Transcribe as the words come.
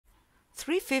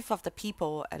3/5 of the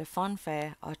people at a fun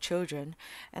fair are children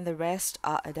and the rest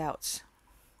are adults.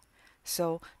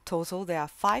 So total there are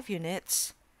 5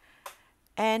 units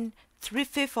and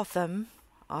 3/5 of them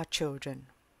are children.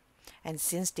 And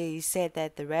since they said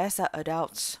that the rest are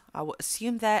adults, I would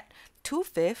assume that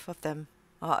 2/5 of them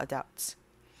are adults.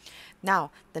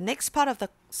 Now, the next part of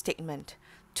the statement,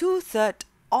 2/3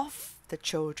 of the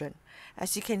children.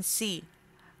 As you can see,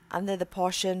 under the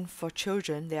portion for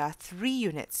children, there are 3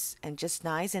 units, and just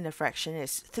nice, and the fraction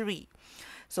is 3.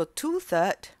 So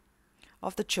 2/3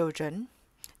 of the children,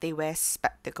 they wear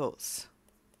spectacles.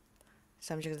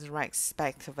 So I'm just going to write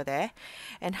specs over there.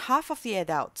 And half of the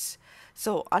adults.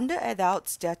 So under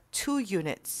adults, there are 2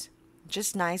 units.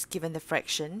 Just nice given the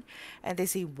fraction. And they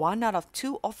say 1 out of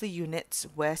 2 of the units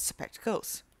wear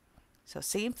spectacles. So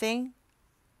same thing.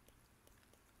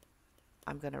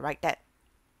 I'm going to write that.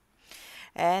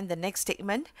 And the next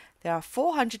statement, there are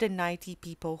 490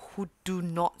 people who do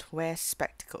not wear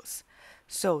spectacles.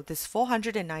 So this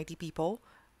 490 people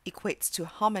equates to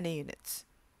how many units?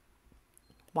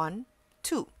 1,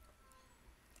 2.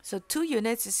 So 2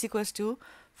 units is equals to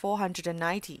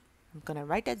 490. I'm going to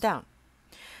write that down.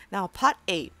 Now part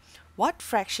A, what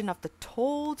fraction of the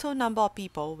total number of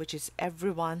people, which is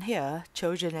everyone here,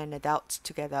 children and adults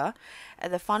together,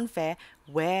 at the fun fair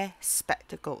wear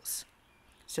spectacles?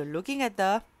 So looking at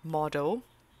the model,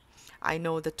 I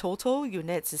know the total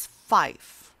units is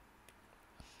 5.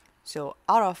 So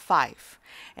out of 5,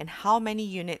 and how many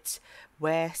units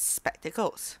wear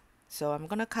spectacles? So I'm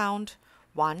going to count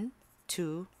 1,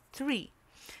 2, 3.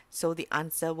 So the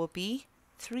answer will be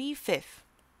 3/5.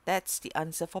 That's the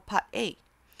answer for part A.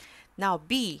 Now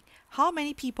B, how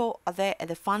many people are there at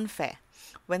the fun fair?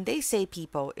 When they say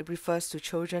people, it refers to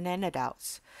children and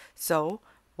adults. So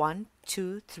 1,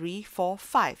 2, 3, 4,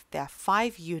 5. There are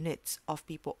 5 units of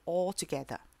people all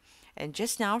together. And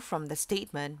just now from the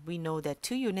statement, we know that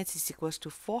 2 units is equals to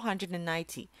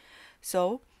 490.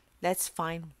 So let's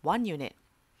find 1 unit.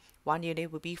 1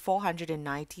 unit would be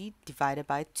 490 divided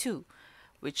by 2,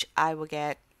 which I will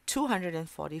get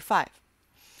 245.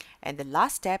 And the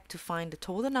last step, to find the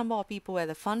total number of people at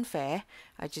the fun fair,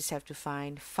 I just have to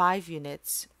find 5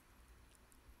 units.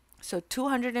 So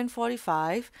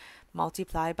 245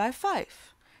 multiplied by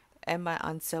 5. And my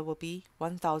answer will be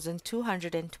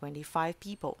 1,225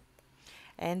 people.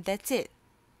 And that's it.